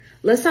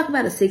Let's talk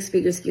about a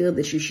six-figure skill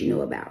that you should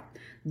know about.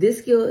 This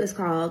skill is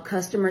called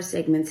customer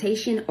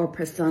segmentation or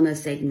persona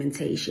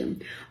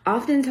segmentation.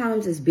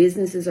 Oftentimes, as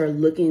businesses are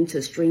looking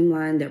to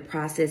streamline their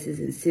processes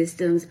and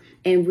systems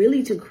and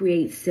really to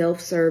create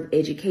self-serve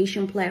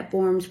education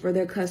platforms for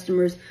their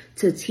customers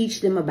to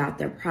teach them about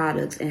their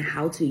products and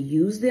how to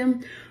use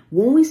them,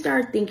 when we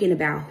start thinking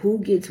about who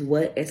gets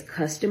what as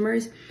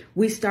customers,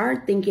 we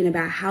start thinking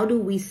about how do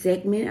we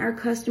segment our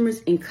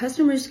customers, and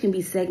customers can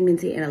be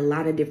segmented in a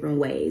lot of different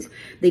ways.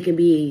 They can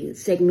be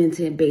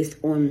segmented based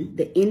on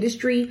the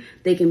industry.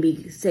 They can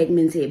be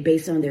segmented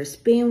based on their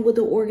spend with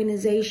the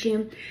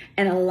organization.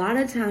 And a lot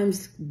of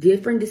times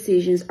different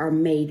decisions are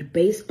made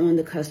based on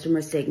the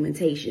customer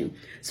segmentation.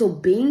 So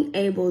being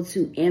able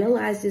to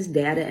analyze this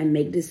data and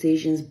make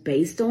decisions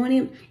based on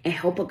it and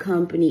help a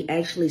company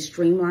actually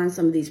streamline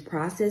some of these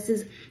processes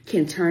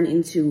can turn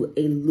into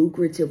a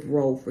lucrative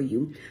role for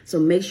you. So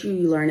make sure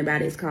you learn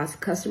about it. It's called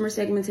customer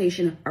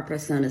segmentation or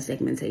persona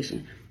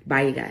segmentation.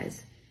 Bye, you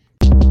guys.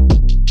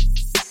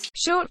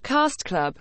 Shortcast Club.